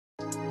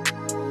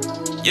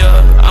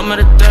Yeah, I'm at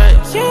a threat.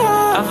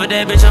 I for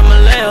that bitch, I'm a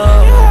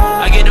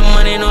layoff. I get the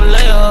money, no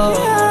layoff.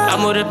 I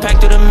move the pack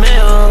through the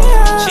mail.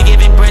 She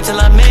giving bread till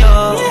I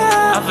mail.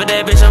 I for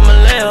that bitch, I'm a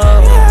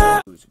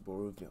layoff. It's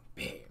bored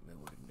bad man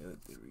with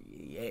another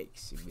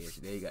reaction, man.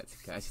 Today got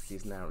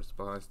Tekashi 6IX9INE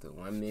response to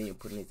 1 million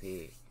put in his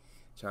head.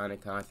 Trying to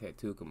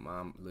contact Tooka'S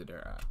mom, little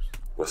ops.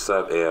 What's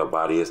up,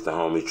 everybody? It's the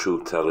homie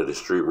Truth Teller, the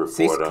street reporter.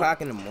 6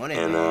 o'clock in the morning,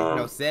 and, man.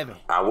 No, 7.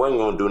 I wasn't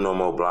gonna do no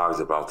more blogs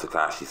about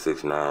Tekashi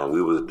 6IX9INE.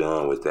 We was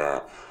done with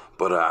that.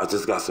 But I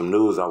just got some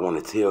news I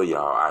want to tell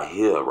y'all. I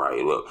hear,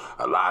 right? Look,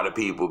 a lot of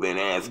people been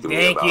asking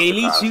me about Tekashi. At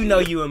least you know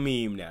you a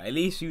meme now. At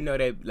least you know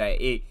that, like,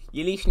 at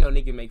least you know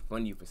niggas make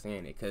fun of you for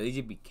saying it. Because it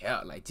just be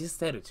count. Like, just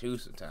say the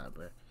truth sometimes,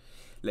 bro.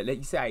 Like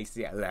you say, I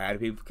see a lot of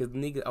people, because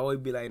niggas always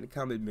be like in the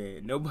comments,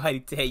 man, nobody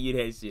tell you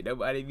that shit.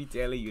 Nobody be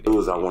telling you that.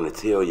 News I want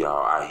to tell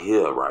y'all. I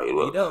hear, right?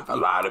 Look, a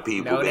lot of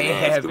people been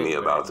asking me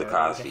about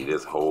Tekashi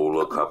this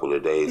whole couple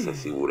of days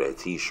since he wore that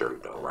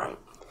t-shirt, though, right?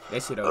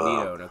 That shit don't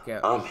need no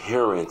cap. I'm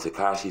hearing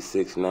Tekashi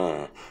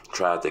 6IX9INE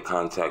tried to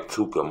contact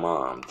Tooka'S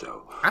mom,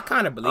 Joe. I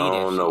kind of believe that. I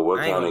don't know what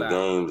kind of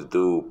games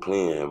dude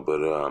playing,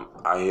 but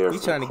I hear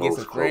from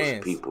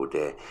close people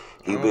that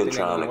he been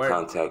trying to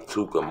contact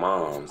Tooka'S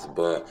moms,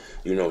 but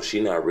you know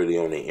she not really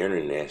on the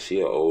internet.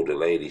 She an older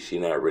lady. She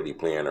not really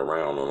playing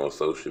around on her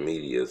social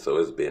media, so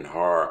it's been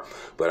hard.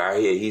 But I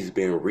hear he's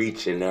been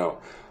reaching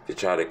out to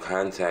try to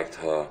contact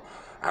her.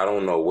 I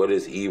don't know what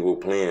his evil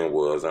plan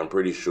was. I'm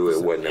pretty sure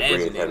it wasn't to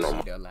bring her no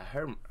more. Like,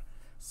 her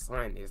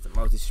son is the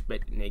most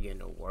disrespected nigga in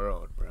the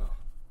world, bro.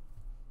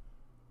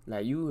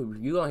 Like,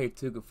 you gonna hear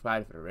Tooka'S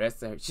fight for the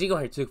rest of her. She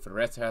gonna hear Tooka'S for the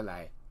rest of her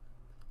life.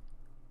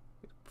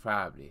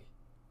 Probably.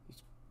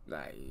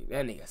 Like,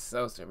 that nigga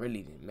Sosa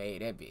really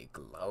made that bit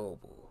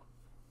global.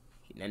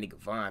 That nigga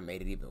Vaughn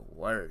made it even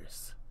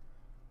worse.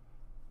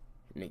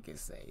 Niggas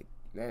say,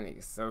 that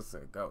nigga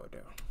Sosa go, though.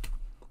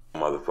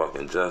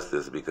 Motherfucking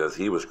justice, because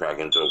he was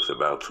cracking jokes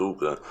about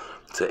Tooka'S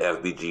to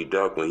FBG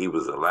Duck when he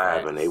was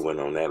alive, and they went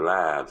on that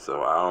live,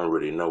 so I don't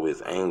really know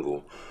his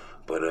angle.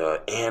 But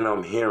and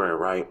I'm hearing,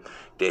 right,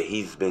 that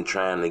he's been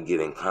trying to get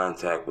in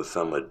contact with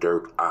some of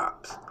Dirk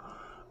ops.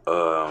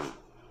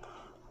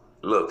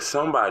 Look,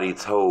 somebody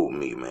told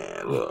me,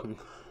 man, look,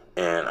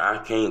 and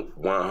I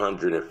can't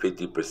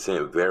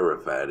 150%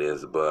 verify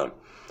this, but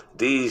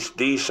These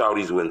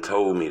shorties wouldn't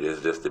told me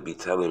this just to be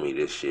telling me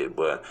this shit,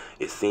 but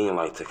it seemed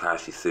like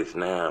Tekashi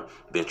 6IX9INE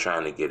been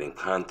trying to get in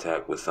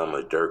contact with some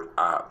of Dirk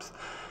ops.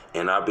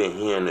 And I've been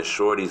hearing the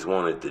shorties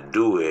wanted to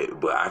do it,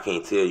 but I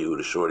can't tell you who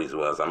the shorties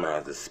was. I'm going to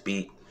have to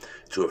speak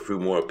to a few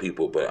more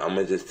people, but I'm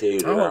going to just tell you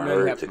that I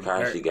heard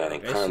Tekashi got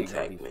in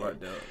contact, man.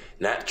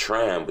 Not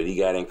trying, but he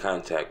got in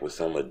contact with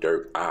some of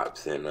Dirk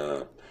ops, and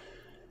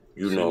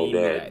you know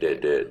that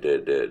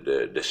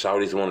the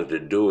shorties wanted to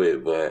do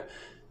it, but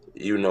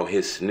you know,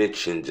 his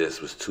snitching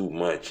just was too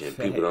much, and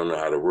people don't know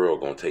how the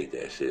world gonna take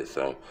that shit.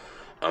 So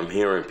I'm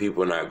hearing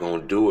people not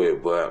gonna do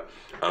it, but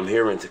I'm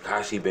hearing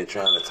Tekashi been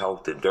trying to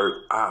talk to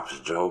Dirk ops,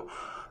 Joe.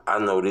 I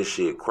know this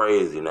shit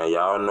crazy. Now,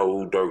 y'all know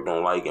who Dirk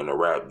don't like in the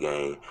rap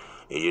game,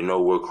 and you know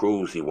what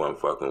crews he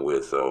wasn't fucking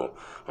with, so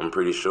I'm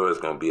pretty sure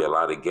it's gonna be a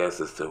lot of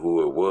guesses to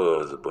who it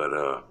was,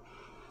 but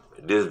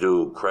this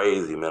dude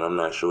crazy, man. I'm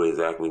not sure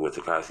exactly what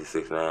Tekashi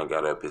 6IX9INE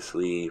got up his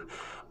sleeve.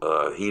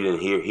 He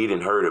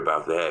didn't heard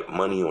about that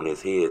money on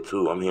his head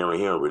too. I'm hearing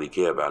he don't really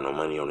care about no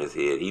money on his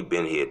head. He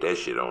been had that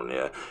shit on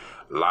there.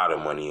 A lot of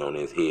money on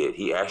his head.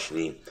 He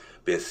actually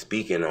been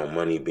speaking on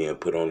money being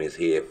put on his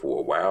head for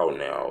a while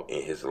now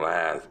in his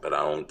lives, but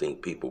I don't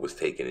think people was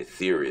taking it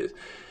serious.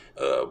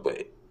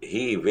 But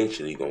he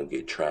eventually gonna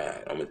get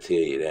tried. I'm gonna tell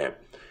you that.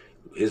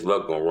 His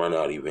luck gonna run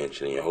out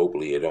eventually, and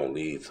hopefully it don't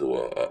lead to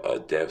a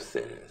death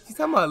sentence. He's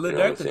talking about Lil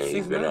Durk.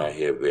 He's been out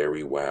here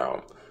very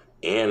wild.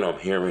 And I'm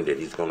hearing that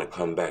he's going to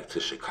come back to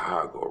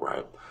Chicago,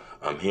 right?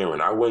 I'm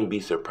hearing, I wouldn't be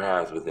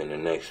surprised within the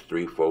next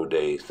 3-4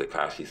 days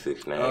Tekashi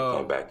 6IX9INE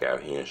come back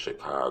out here in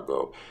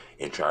Chicago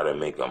and try to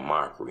make a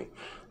mockery.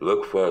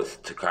 Look for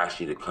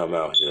Tekashi to come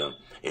out here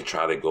and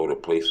try to go to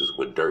places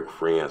where Dirk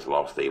friends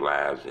lost their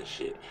lives and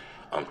shit.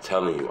 I'm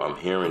telling you, I'm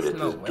hearing that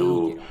this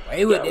dude...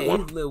 Hey, with that,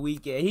 his little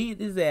weekend,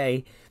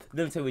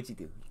 let me tell you what you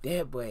do.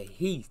 That boy,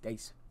 they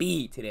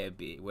speed to that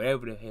bit,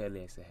 whatever the hell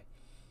they say.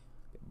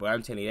 But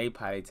I'm telling you, they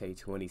probably take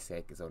 20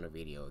 seconds on the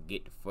video.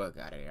 Get the fuck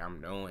out of there. I'm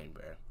knowing,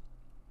 bro.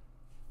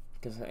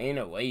 Because ain't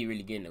no way you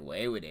really getting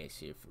away with that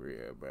shit for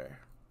real, bro.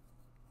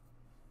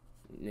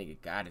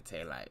 Nigga gotta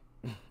take like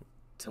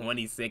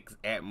 26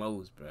 at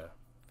most, bro.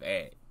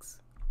 Facts.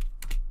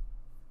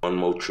 One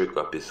more trick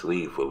up his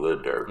sleeve for Lil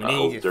Durk. I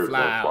hope Durk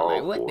don't fall for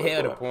it. What the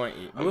hell the point?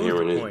 I'm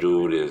hearing this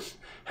dude is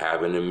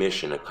having a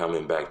mission of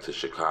coming back to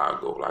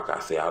Chicago. Like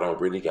I say, I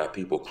don't really got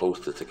people close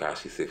to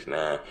Tekashi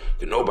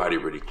 6IX9INE. Nobody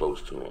really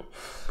close to him.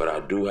 But I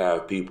do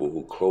have people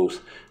who close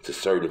to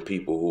certain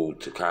people who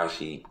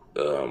Tekashi...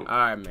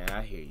 Alright, man.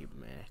 I hear you,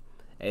 man.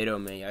 Hey, though,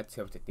 man. Y'all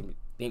tell me what you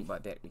think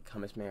about that in the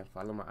comments, man.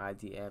 Follow my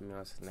IG, add me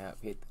on Snap,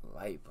 hit the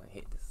like button,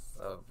 hit the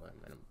sub button,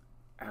 man.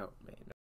 I'm out, man.